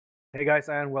Hey guys,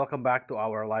 and welcome back to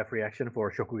our live reaction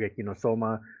for Shokugeki no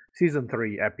Soma Season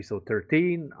 3, Episode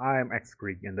 13. I'm X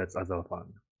Greek, and that's Azalfan.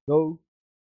 Go.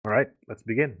 Alright, let's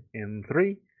begin. In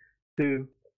 3, 2,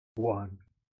 1,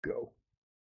 go.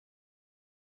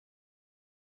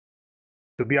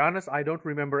 To be honest, I don't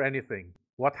remember anything.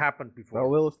 What happened before?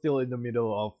 Well, we're still in the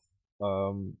middle of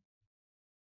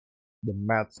the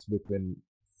match between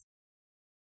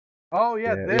Oh,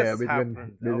 yeah, this between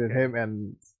happened. between Okay. him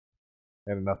and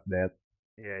not that.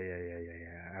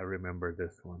 Yeah. I remember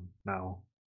this one now.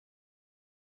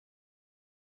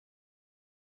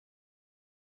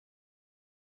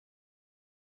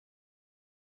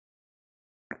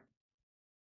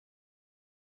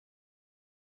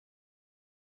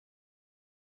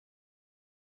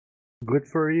 Good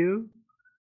for you?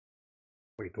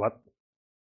 Wait, what?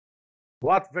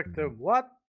 What, victim? What?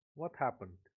 What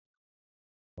happened?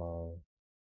 Uh,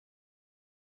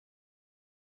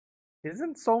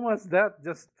 Isn't Soma's death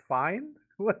just fine?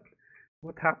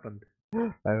 What happened?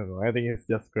 I don't know. I think it's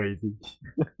just crazy.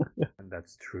 And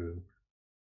that's true.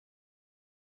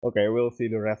 Okay, we'll see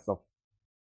the rest of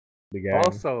the gang.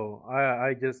 Also,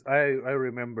 I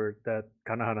remembered that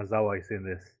Kana Hanazawa is in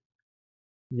this.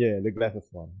 Yeah, the glasses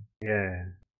one. Yeah.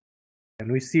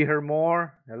 Can we see her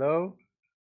more? Hello?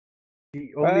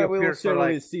 She only We'll appeared for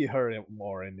surely like see her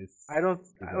more in this. I don't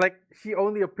like she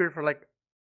only appeared for like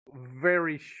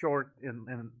very short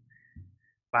in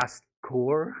last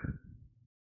core.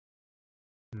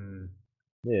 Hmm.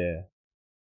 Yeah.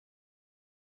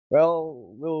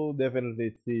 Well, we'll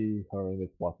definitely see her in the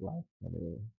spotlight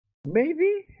anyway.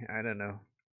 Maybe? I don't know.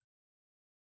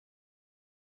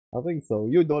 I think so.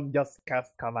 You don't just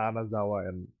cast Kananazawa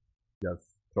and just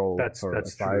throw her That's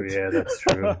aside. true. Yeah, that's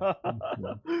true.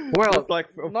 Well, That's like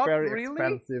a not very really.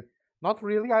 expensive. Not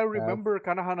really. I remember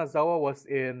Kana Hanazawa was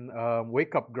in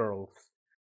Wake Up Girls,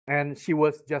 and she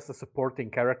was just a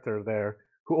supporting character there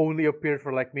who only appeared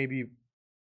for like maybe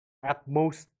at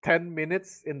most 10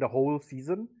 minutes in the whole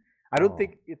season. I don't Oh.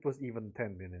 think it was even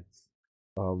 10 minutes.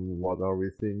 What are we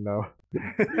seeing now?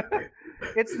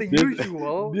 It's the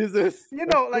usual. This is You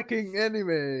know, like cooking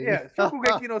anime. yeah,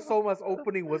 Shokugeki no Soma's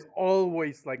opening was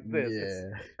always like this.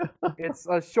 Yeah. It's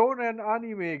a shonen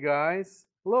anime, guys.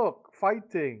 Look,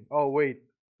 fighting. Oh wait,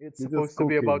 it's This is supposed to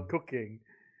be about cooking.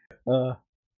 Uh,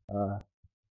 uh,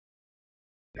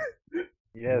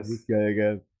 Yes, this guy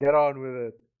again. get on with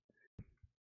it.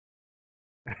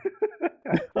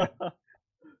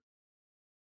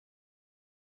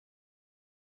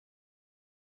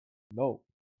 No.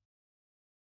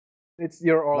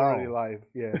 You're already Now. live.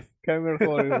 Yeah. Camera's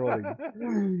already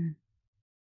rolling.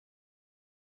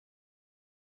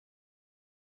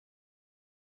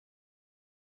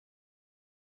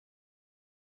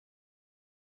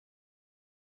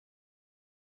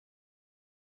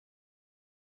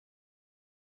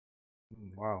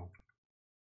 Wow.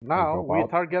 And Now drop we out.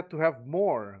 target to have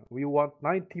more. We want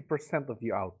 90% of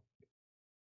you out.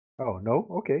 Oh, no?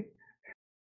 Okay.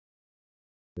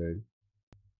 Okay.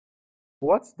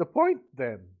 What's the point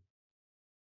then?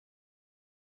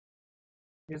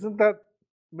 Isn't that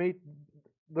made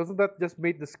doesn't that just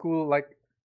make the school like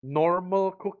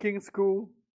normal cooking school?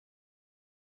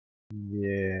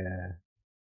 Yeah.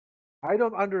 I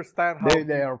don't understand how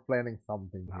They are planning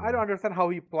something I here. don't understand how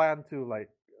he planned to like,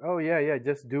 oh yeah,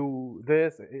 just do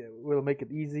this. We'll make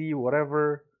it easy,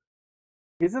 whatever.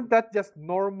 Isn't that just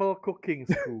normal cooking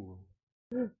school?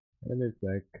 And it's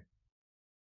like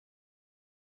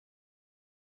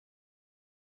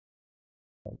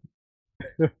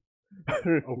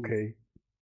Okay.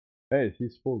 Hey,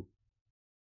 she's full.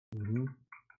 Mm-hmm.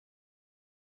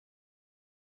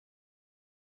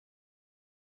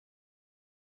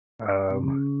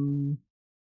 Mm,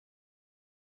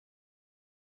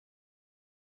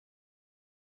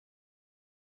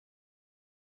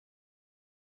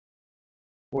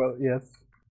 Well, yes.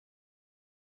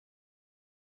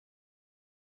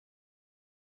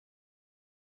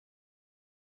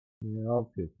 yeah,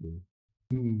 obviously.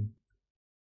 Hmm.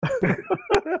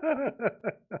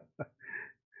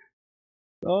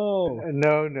 Oh.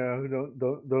 No,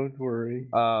 don't worry.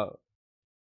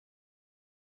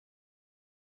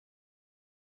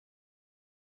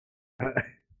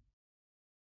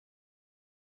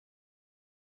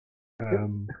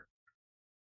 um,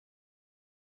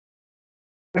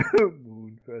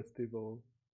 Moon Festival.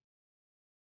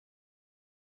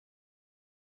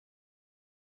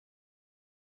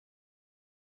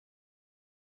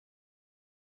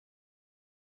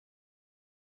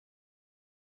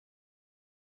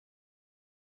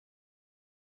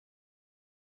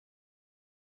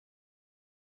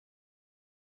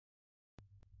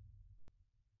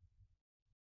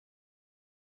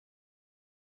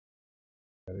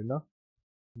 know?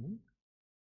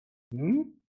 Hmm?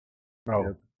 Oh.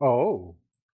 Yep. Oh.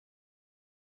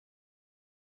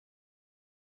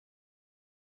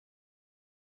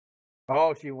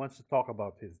 Oh, she wants to talk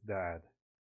about his dad.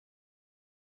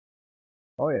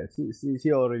 Oh yeah,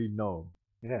 she already know.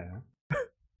 Yeah.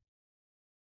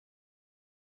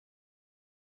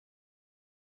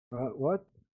 What?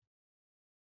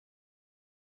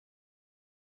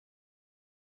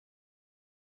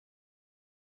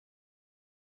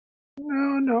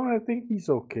 No, no, I think he's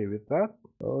okay with that.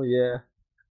 Oh yeah.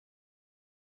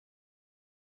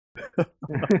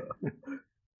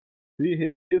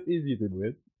 He's easy to do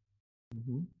it.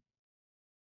 Mhm.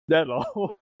 That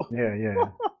all. Yeah,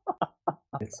 yeah.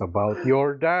 It's about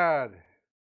your dad.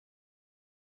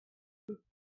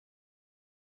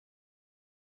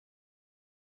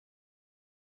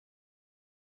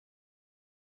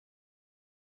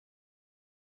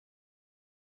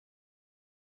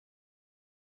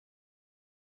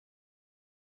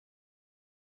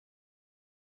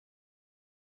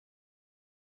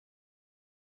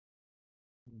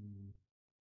 Mm.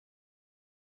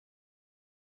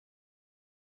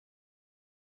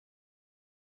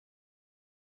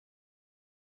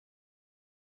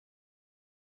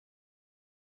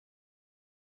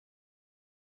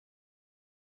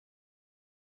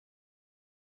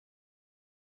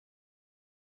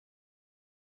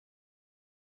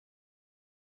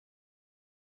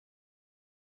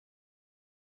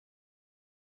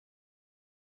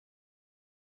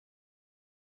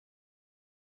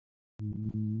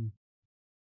 Mm,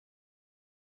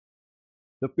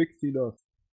 the pixie dust.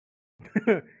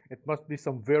 It must be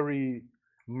some very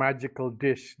magical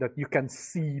dish that you can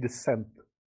see the scent.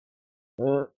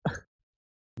 Uh,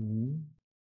 Mm.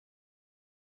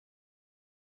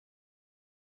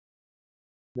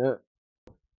 yeah.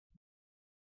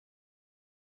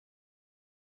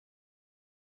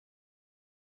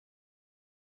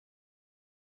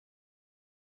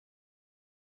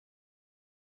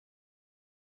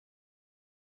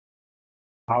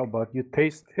 How about you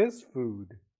taste his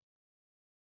food?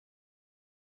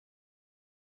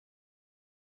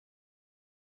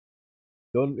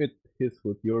 Don't eat his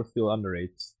food. You're still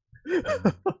underage.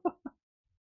 Mm.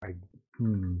 I,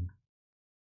 hmm.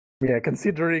 Yeah,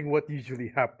 considering what usually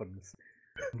happens.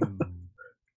 Hmm.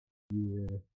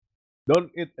 Yeah.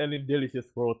 Don't eat any delicious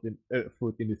food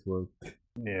in this world.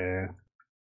 Yeah.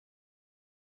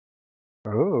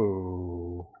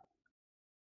 Oh.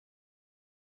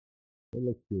 That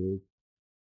looks good.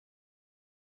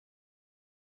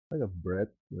 Like a bread,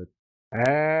 but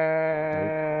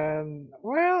And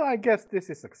well, I guess this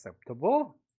is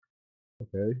acceptable.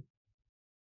 okay.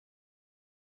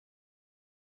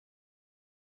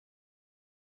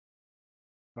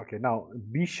 Okay, now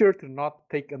be sure to not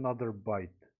take another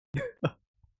bite.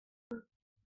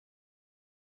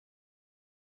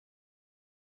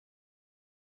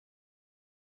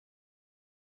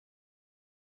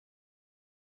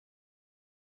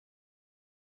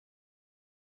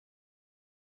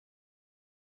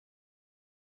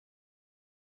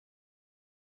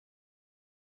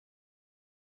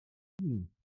 Hmm.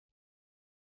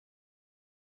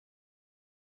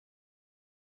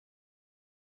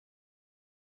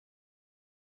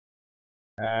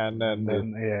 And then And this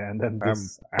then yeah, and then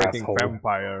this freaking asshole.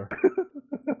 vampire,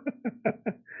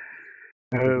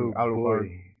 freaking Oh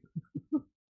Alucard. boy.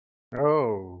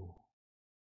 Oh.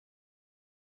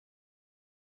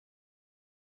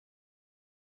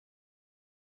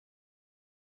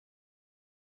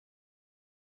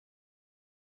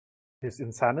 His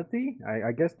insanity?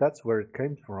 I guess that's where it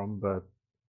came from, but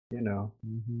you know.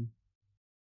 Mm-hmm.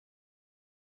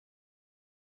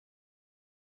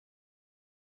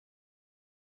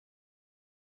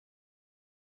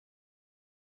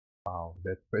 Wow,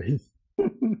 that face.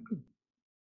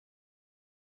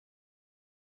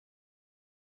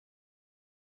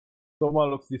 Soma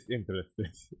looks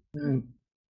disinterested. Mm.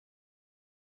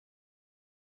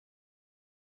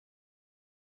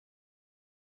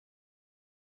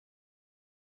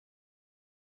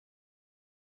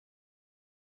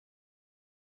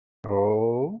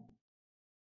 Oh.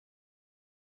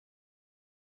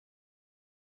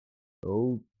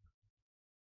 Oh,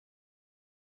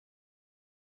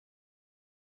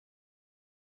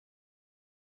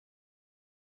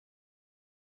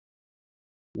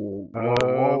 whoa, whoa, Um,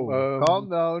 whoa. Calm um,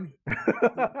 down.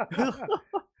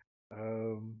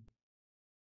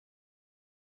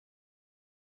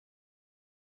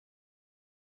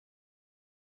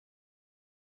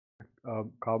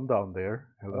 um, calm down there.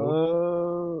 Hello.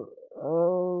 uh,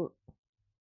 uh,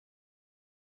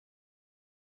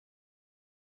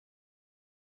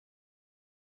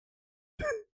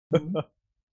 Hmm?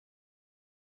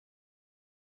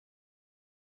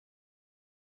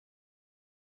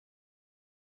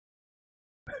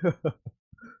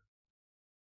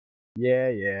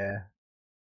 Yeah.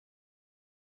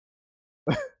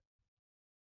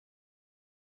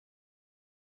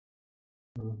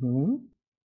 Mm-hmm.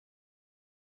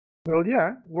 Well,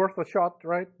 yeah, worth a shot,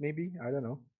 right? Maybe, I don't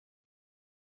know.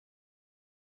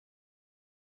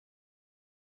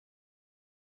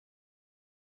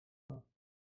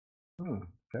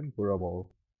 Tempura bowl.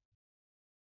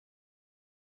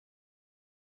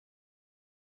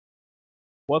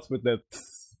 What's with that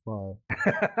smile?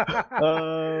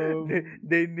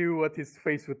 They knew what his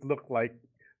face would look like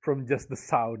from just the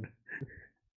sound.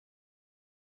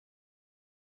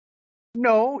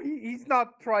 No, he's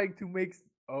not trying to make.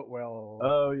 Oh well.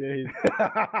 Oh yeah,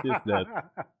 he's that.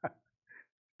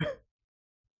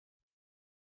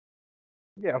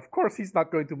 Yeah, of course he's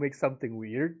not going to make something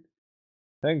weird.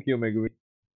 Thank you, Megumi.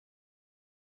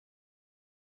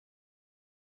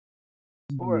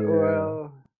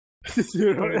 Well,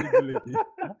 zero eligibility.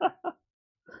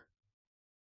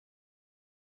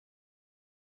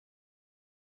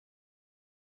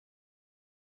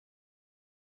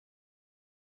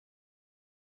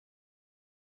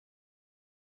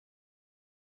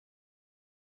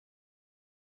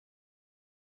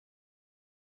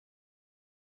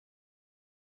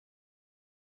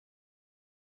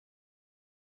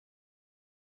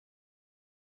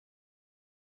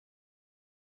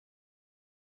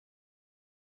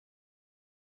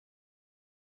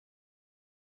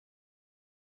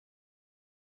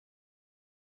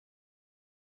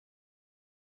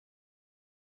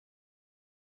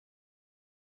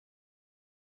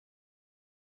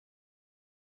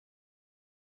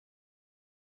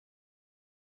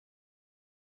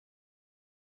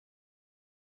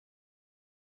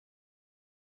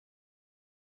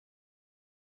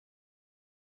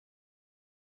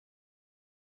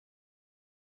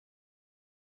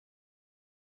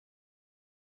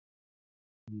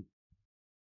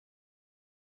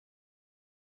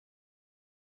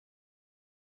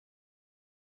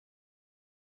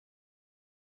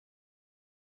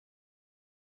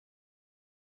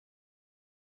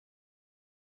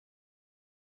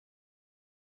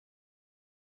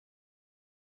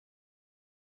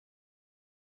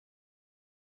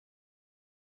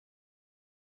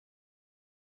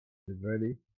 Is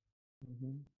ready?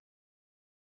 mhm.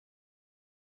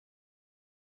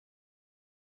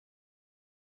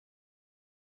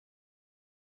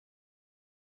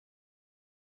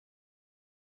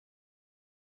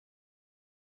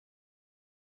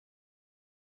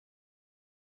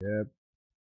 Yep.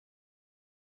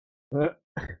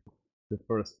 The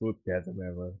first food chasm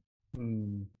ever.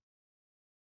 Hmm.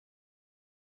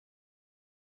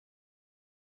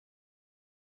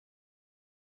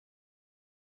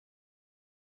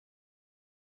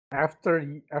 After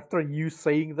you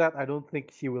saying that, I don't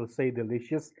think she will say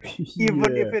delicious,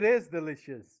 even if Yeah. it is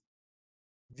delicious.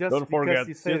 Just Don't because forget,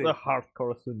 you said she's a it.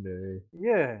 hardcore Sunday.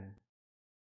 Yeah.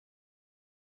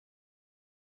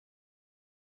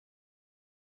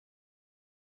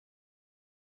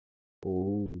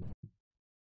 Oh,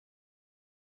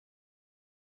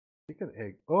 Chicken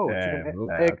egg. Oh, damn,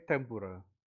 look at that. egg tempura.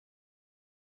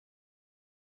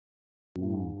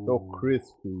 Ooh, so Ooh.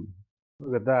 crispy.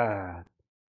 Look at that.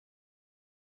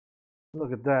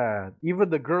 Look at that. Even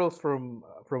the girls from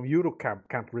Eurocamp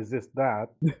can't resist that,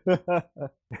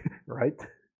 right?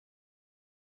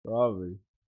 Probably.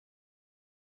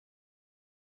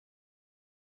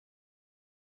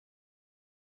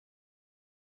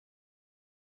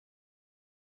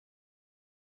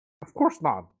 Of course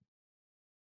not.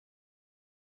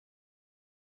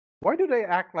 Why do they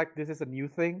act like this is a new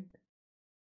thing?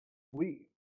 We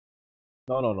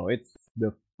No. It's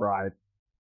the fried.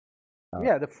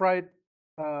 Yeah, the fried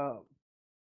uh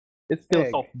It's still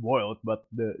egg. soft boiled, but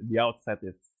the outside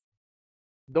is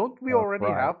Don't we already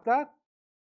fried. have that?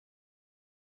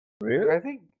 Like, Really?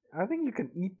 I think you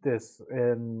can eat this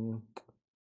in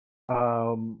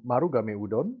marugame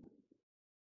udon.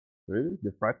 Really?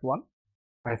 The fried one?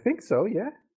 I think so,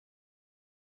 yeah.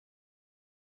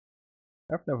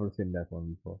 I've never seen that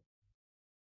one before.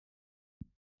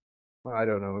 Well, I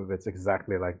don't know if it's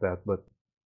exactly like that, but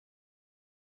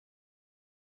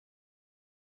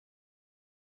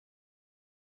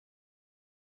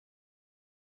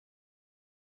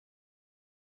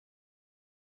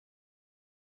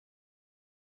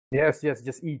yes,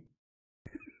 just eat.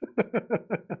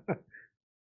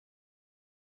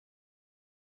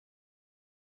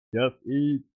 Just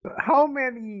eat. How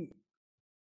many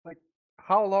like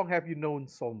how long have you known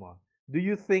Soma? Do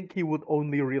you think he would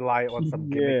only rely on some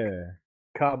gimmick? Yeah.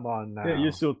 Come on Yeah,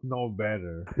 you now. should know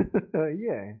better.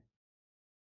 Yeah.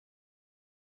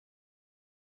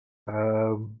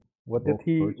 Um What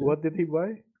did he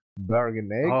buy?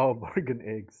 Bargain egg. Oh, bargain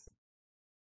eggs.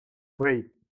 Wait,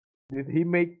 did he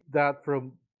make that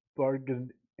from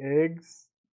bargain eggs?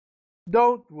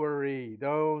 Don't worry.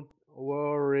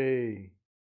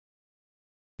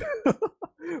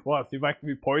 What? He might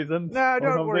be poisoned? Nah, or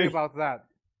don't worry something? about that.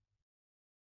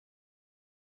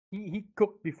 He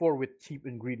cooked before with cheap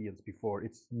ingredients before.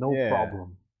 It's no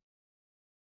problem.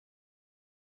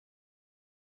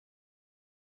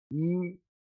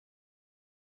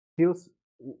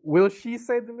 Will she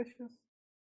say delicious?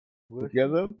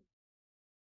 Together?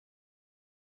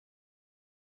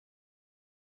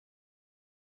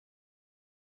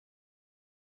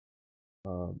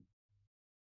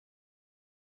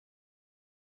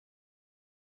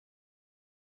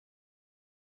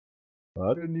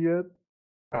 What? And yet,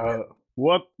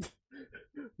 what?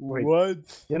 Wait.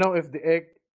 What? You know, if the egg.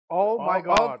 Oh my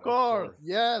god! Of course.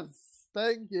 Yes.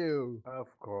 Thank you.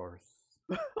 Of course.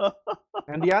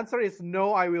 And the answer is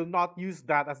no. I will not use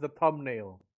that as the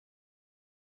thumbnail.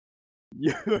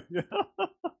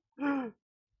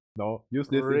 No, use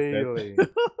this really? instead.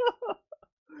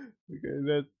 Okay,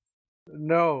 that's.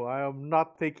 No, I am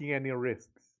not taking any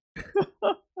risks.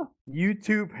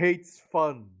 YouTube hates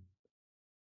fun.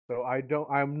 So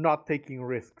I'm not taking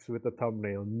risks with the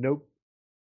thumbnail. Nope.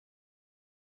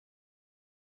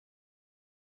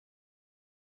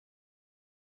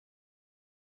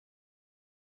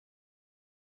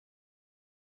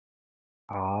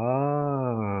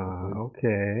 Ah,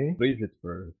 okay. Freeze it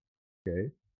first.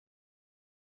 Okay.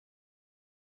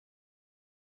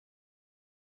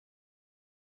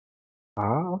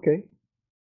 Ah, okay.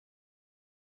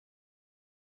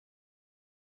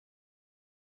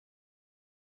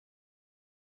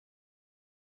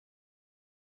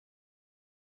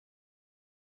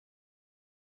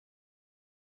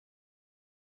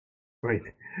 Great.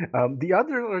 The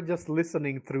others are just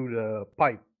listening through the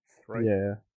pipes, right?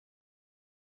 Yeah.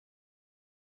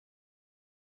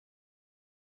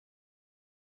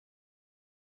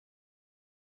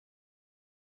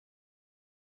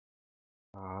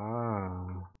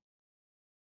 Ah.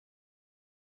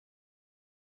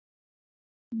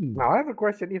 Now I have a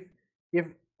question. If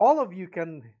all of you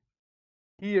can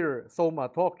hear Soma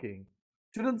talking,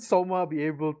 shouldn't Soma be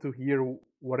able to hear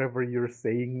whatever you're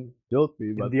saying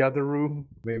in the other room?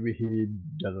 Maybe he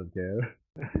doesn't care.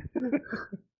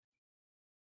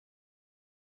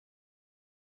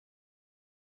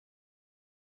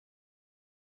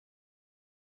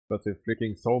 But it's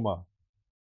freaking Soma.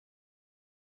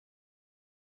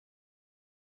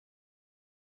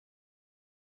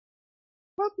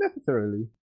 Not necessarily.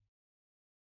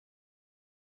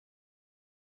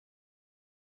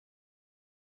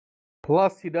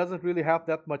 Plus, he doesn't really have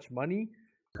that much money,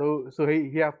 so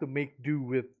he have to make do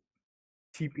with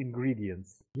cheap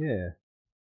ingredients. Yeah.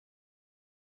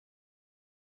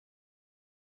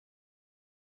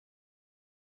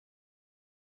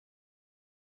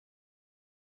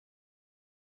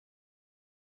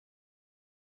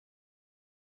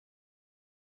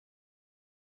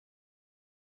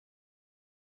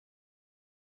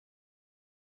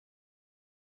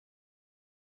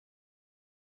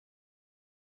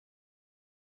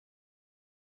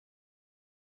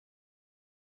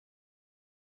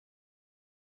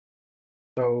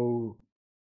 So,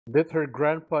 did her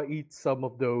grandpa eat some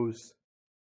of those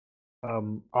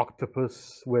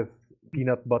octopus with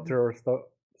peanut butter or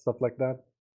stuff like that?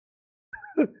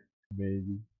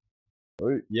 Maybe.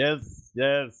 Oh, yes,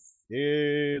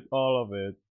 eat all of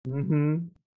it. Mm-hmm.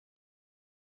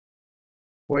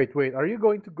 Wait, are you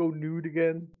going to go nude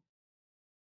again?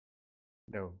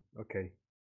 No, okay.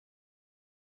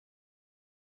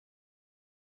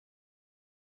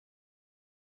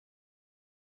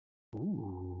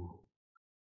 Ooh.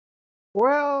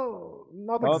 Well,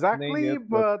 not exactly, naked,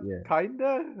 but yeah.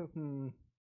 kinda.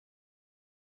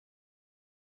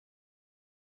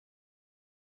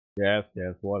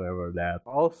 Yes, whatever that.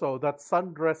 Also, that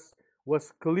sundress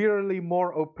was clearly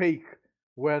more opaque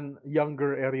when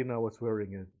younger Erina was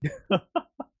wearing it.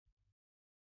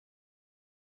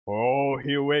 Oh,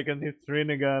 he awakened his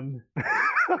Rinnegan.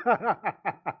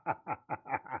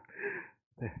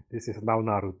 This is now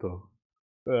Naruto.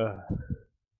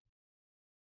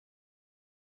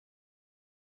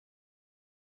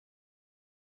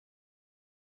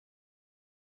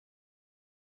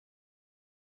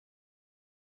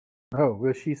 Oh,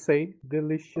 will she say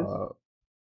delicious?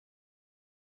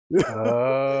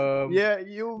 Yeah,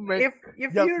 you make.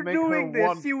 If you're doing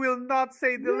this, she will not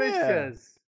say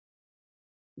delicious.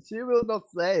 Yeah. She will not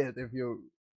say it if you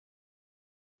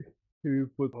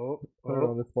put her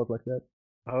on the spot like that.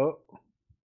 Oh.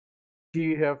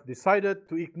 She have decided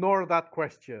to ignore that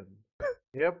question.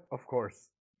 Yep, of course.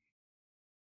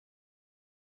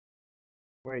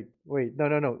 Wait,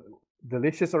 no.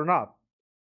 Delicious or not?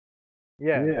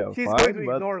 Yeah, Yeah, she's going to fine,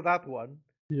 but ignore that one.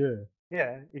 yeah,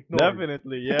 Yeah, ignored.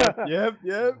 definitely. Yep.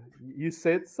 You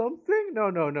said something? No.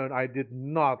 I did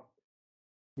not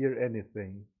hear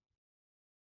anything.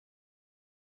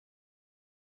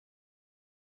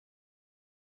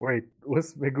 Wait,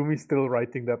 was Megumi still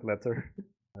writing that letter?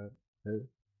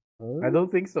 I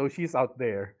don't think so. She's out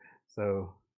there.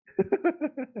 So.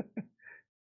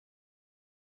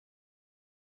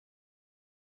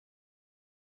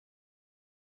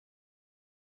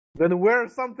 Then wear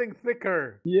something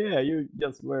thicker. Yeah, you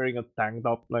just wearing a tank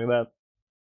top like that.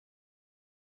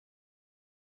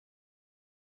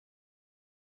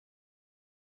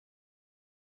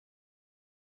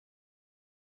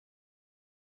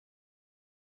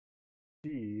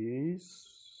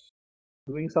 She's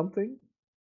doing something?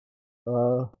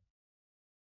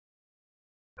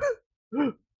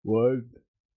 What?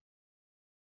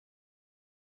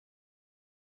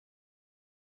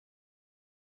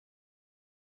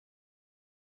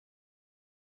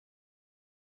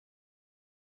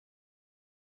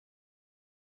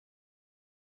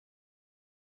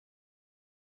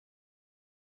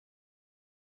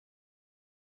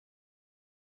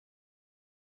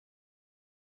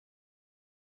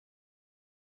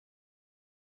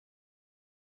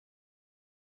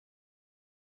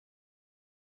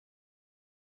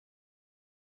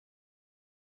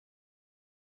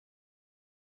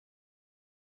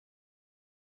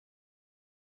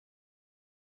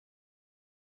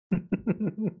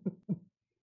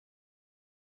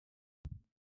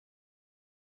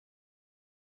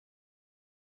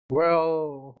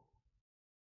 Well,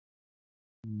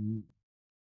 Mm,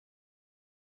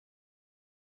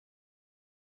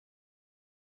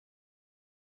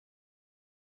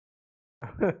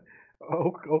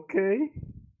 okay.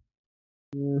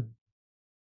 yeah.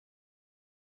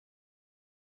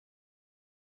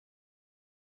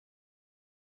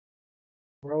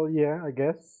 Well, yeah, I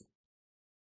guess.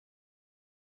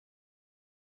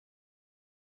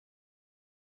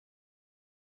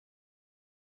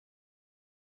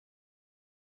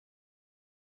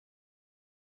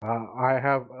 I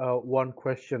have one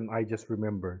question I just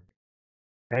remembered.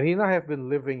 Anina have been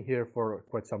living here for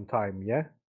quite some time, yeah?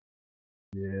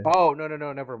 Yeah. Oh, no,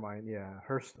 never mind. Yeah,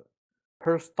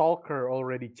 her stalker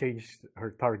already changed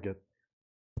her target.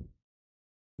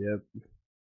 Yep.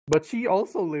 But she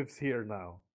also lives here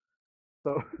now.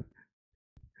 So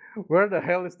where the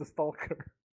hell is the stalker?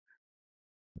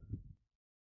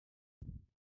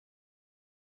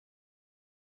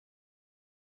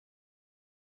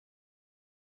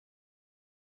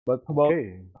 But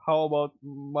Okay. how about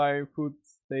my food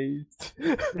taste?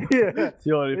 Yeah.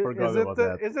 She already forgot about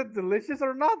that. Is it delicious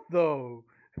or not though?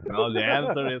 Well, the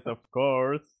answer is of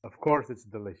course. Of course it's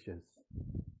delicious.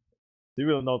 She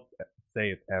will not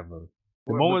say it ever.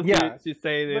 The Well, but moment yeah, she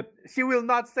say it, but she will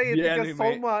not say it the because anime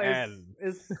Soma ends.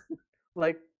 is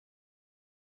like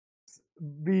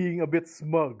being a bit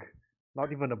smug.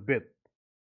 Not even a bit.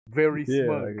 Very Yeah,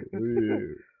 smug. like,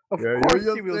 Of yeah, you course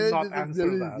she just will said not this is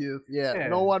answer that. delicious. Yeah,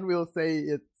 no Yeah. one will say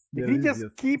it's If you just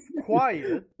delicious. keep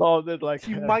quiet, Sounded like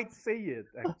she might say it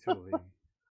actually.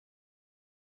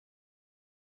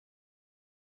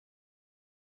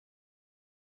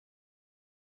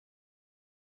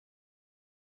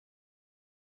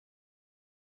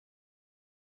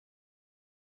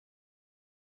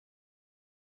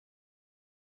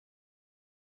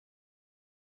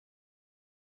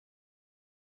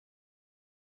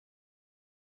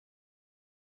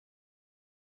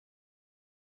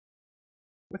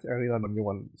 what's everyone only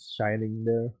one shining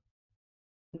there?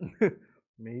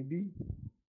 Maybe.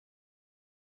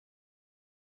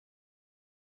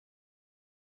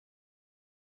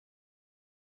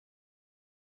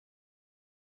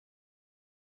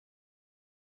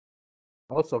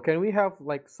 Also, can we have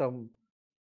like some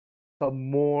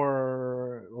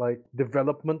more like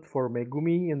development for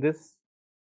Megumi in this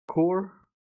core?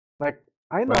 Like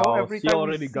I know Well, every she time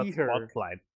we already see got her.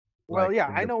 spotlight Well, like yeah,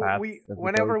 in I the know past we episode.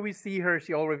 whenever we see her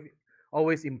she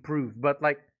always improve, but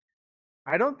like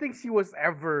I don't think she was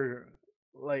ever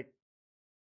like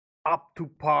up to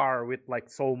par with like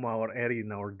Soma or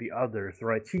Erina or the others,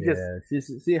 right? She just Yeah,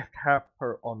 she have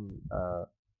her own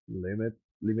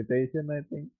limitation, I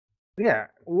think. yeah.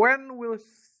 When will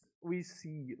we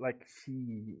see like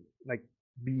she like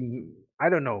being? I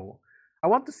don't know. I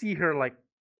want to see her like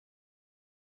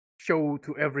show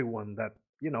to everyone that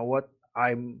you know what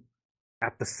I'm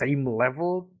at the same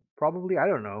level. Probably. I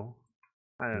don't know.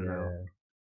 I don't know.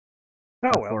 Yeah.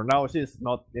 Oh well. For now, she's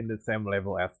not in the same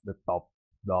level as the top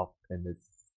dog in this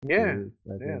series.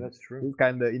 Yeah, that's true. She's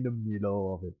kind of in the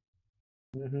middle of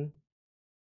it.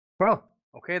 Well,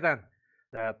 okay then.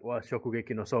 That was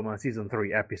Shokugeki no Soma Season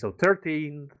 3, Episode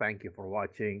 13. Thank you for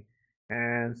watching,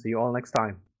 and see you all next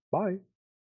time. Bye.